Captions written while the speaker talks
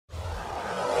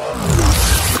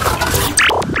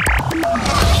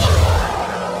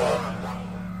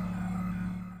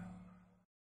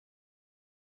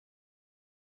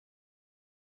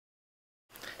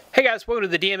guys, welcome to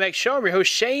the DMX Show. I'm your host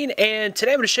Shane, and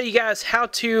today I'm going to show you guys how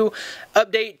to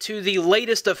update to the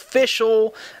latest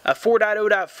official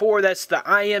 4.0.4. That's the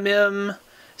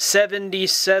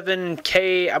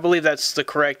IMM77K. I believe that's the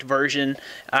correct version.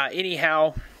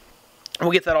 Anyhow,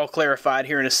 we'll get that all clarified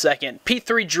here in a second.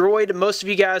 P3 Droid, most of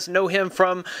you guys know him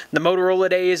from the Motorola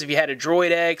days. If you had a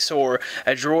Droid X or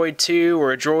a Droid 2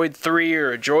 or a Droid 3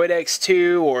 or a Droid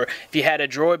X2, or if you had a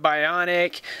Droid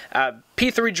Bionic,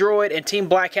 P3 Droid and Team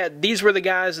Black Hat, these were the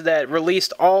guys that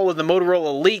released all of the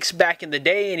Motorola leaks back in the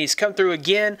day, and he's come through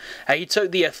again. He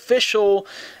took the official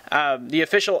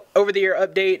over-the-air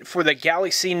update for the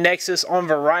Galaxy Nexus on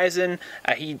Verizon.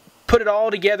 He put it all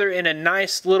together in a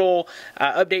nice little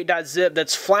update.zip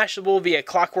that's flashable via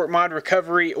Clockwork Mod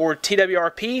Recovery or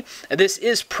TWRP. This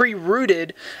is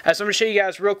pre-rooted, so I'm going to show you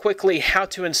guys real quickly how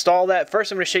to install that.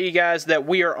 First, I'm going to show you guys that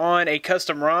we are on a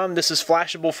custom ROM. This is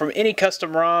flashable from any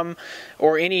custom ROM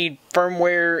or any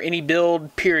firmware, any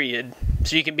build, period.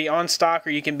 So you can be on stock or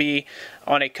you can be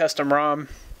on a custom ROM.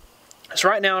 So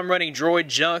right now I'm running Droid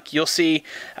Junk. You'll see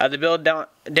the build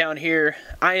down here,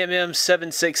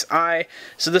 IMM76I.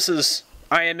 So this is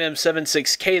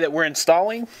IMM76K that we're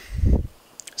installing.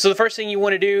 So the first thing you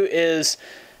want to do is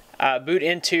boot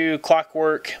into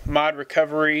Clockwork Mod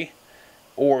Recovery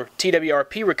or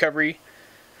TWRP Recovery.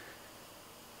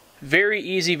 Very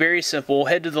easy, very simple.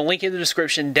 Head to the link in the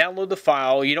description, download the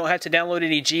file. You don't have to download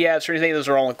any G apps or anything. Those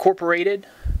are all incorporated.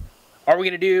 All we're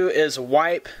going to do is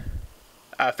wipe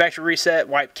factory reset,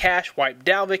 wipe cache, wipe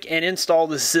Dalvik, and install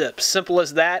the zip. Simple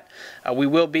as that. We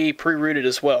will be pre-rooted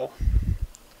as well.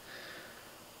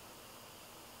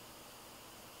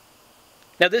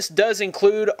 Now this does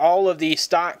include all of the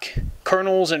stock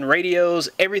kernels and radios.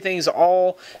 Everything's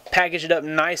all packaged up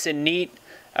nice and neat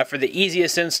for the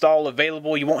easiest install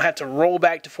available. You won't have to roll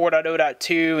back to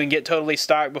 4.0.2 and get totally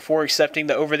stock before accepting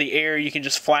the over-the-air. You can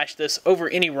just flash this over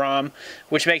any ROM,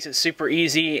 which makes it super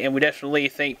easy, and we definitely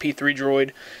thank P3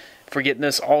 Droid for getting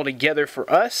this all together for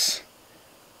us.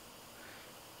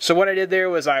 So what I did there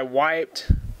was I wiped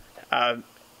and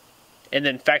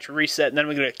then factory reset, and then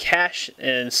we go to cache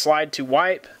and slide to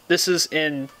wipe. This is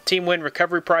in Team Win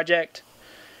Recovery Project.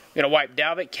 I'm going to wipe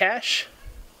Dalvik cache.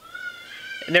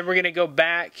 And then we're going to go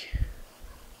back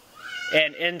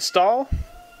and install.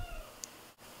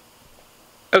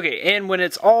 Okay, and when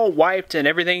it's all wiped and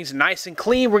everything's nice and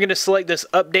clean, we're going to select this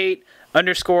update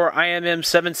underscore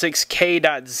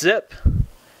IMM76K.zip,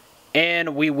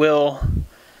 and we will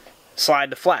slide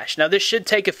to flash. Now this should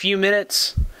take a few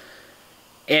minutes,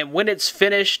 and when it's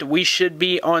finished, we should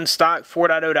be on stock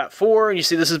 4.0.4. And you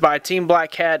see this is by Team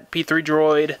Black Hat, P3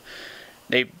 Droid.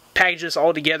 They package this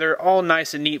all together, all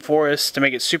nice and neat for us to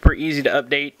make it super easy to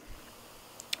update.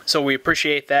 So we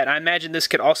appreciate that. I imagine this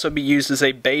could also be used as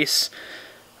a base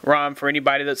ROM for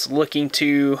anybody that's looking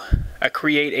to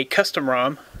create a custom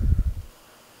ROM.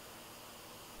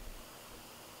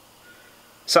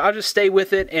 So I'll just stay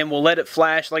with it and we'll let it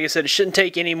flash. Like I said, it shouldn't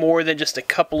take any more than just a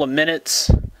couple of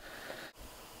minutes.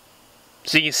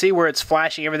 So you can see where it's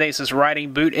flashing everything. It says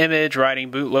writing boot image,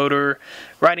 writing bootloader,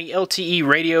 writing LTE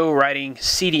radio, writing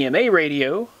CDMA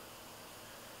radio.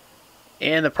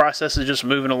 And the process is just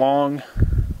moving along.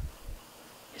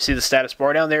 You see the status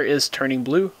bar down there is turning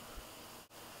blue.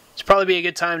 It's probably be a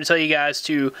good time to tell you guys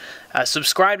to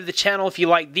subscribe to the channel if you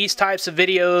like these types of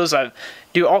videos. I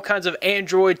do all kinds of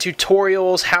Android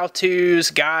tutorials,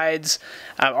 how-tos, guides.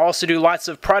 I also do lots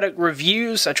of product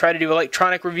reviews. I try to do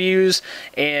electronic reviews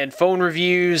and phone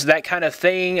reviews, that kind of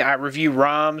thing. I review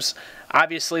ROMs.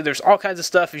 Obviously, there's all kinds of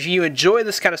stuff. If you enjoy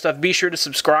this kind of stuff, be sure to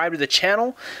subscribe to the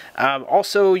channel.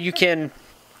 Also, you can,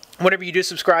 whenever you do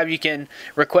subscribe, you can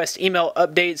request email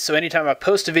updates, so anytime I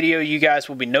post a video, you guys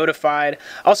will be notified.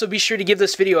 Also, be sure to give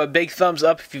this video a big thumbs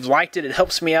up if you've liked it. It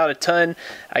helps me out a ton.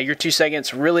 Your 2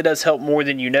 seconds really does help more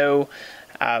than you know.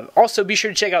 Also, be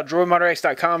sure to check out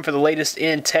droidmodderx.com for the latest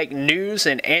in tech news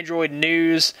and Android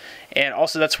news. And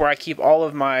also, that's where I keep all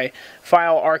of my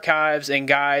file archives and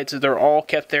guides. They're all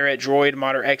kept there at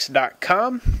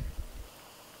droidmodderx.com.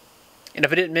 And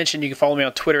if I didn't mention, you can follow me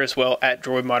on Twitter as well at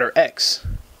droidmodderx.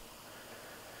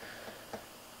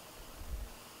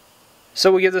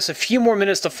 So we'll give this a few more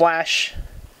minutes to flash.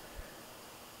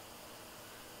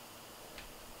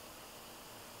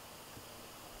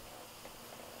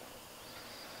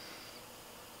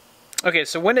 Okay,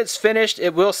 so when it's finished,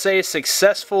 it will say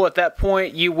successful. At that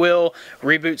point, you will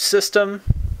reboot system.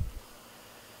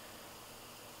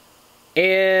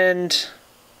 And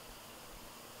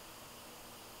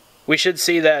we should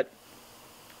see that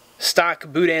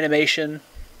stock boot animation.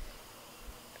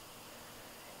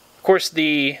 Of course,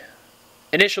 the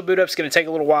initial boot up is going to take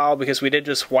a little while because we did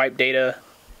just wipe data,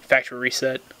 factory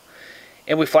reset.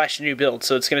 and we flashed a new build.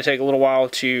 So it's going to take a little while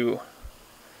to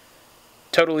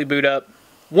totally boot up.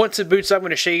 Once it boots up, I'm going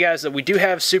to show you guys that we do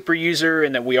have super user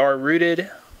and that we are rooted.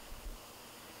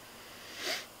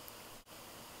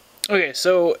 Okay,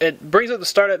 so it brings up the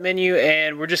startup menu,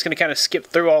 and we're just going to kind of skip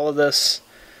through all of this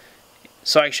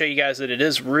so I can show you guys that it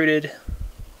is rooted.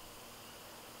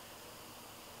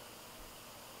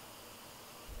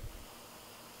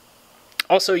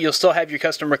 Also, you'll still have your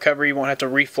custom recovery. You won't have to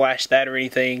reflash that or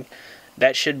anything.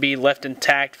 That should be left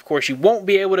intact. Of course, you won't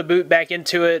be able to boot back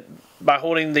into it by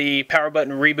holding the power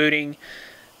button rebooting.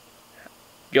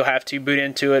 You'll have to boot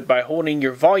into it by holding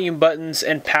your volume buttons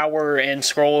and power and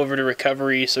scroll over to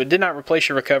recovery. So it did not replace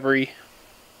your recovery.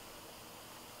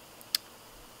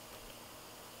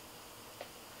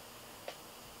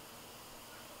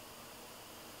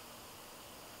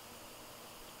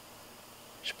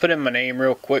 Just put in my name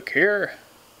real quick here.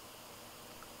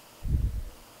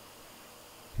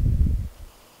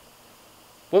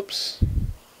 Whoops.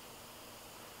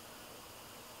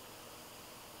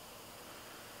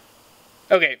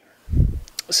 Okay,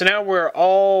 so now we're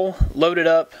all loaded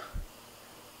up,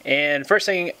 and first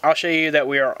thing I'll show you that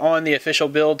we are on the official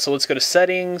build. So let's go to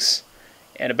settings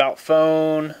and about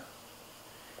phone,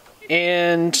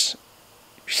 and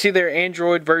you see their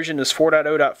Android version is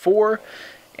 4.0.4,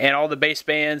 and all the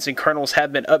basebands and kernels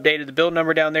have been updated. The build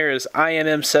number down there is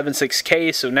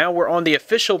IMM76K. So now we're on the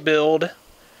official build,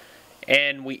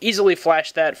 and we easily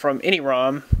flash that from any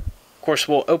ROM. Of course,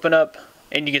 we'll open up,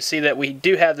 and you can see that we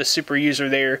do have the super user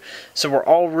there. So we're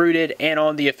all rooted and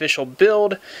on the official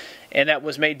build, and that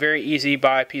was made very easy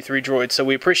by P3 Droid. So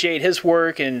we appreciate his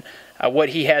work and what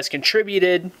he has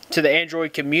contributed to the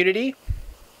Android community.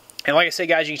 And like I said,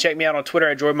 guys, you can check me out on Twitter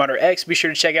at DroidModderX. Be sure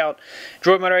to check out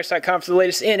DroidModderX.com for the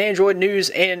latest in Android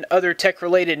news and other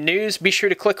tech-related news. Be sure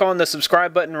to click on the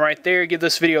subscribe button right there. Give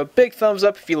this video a big thumbs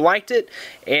up if you liked it.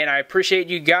 And I appreciate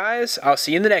you guys. I'll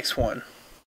see you in the next one.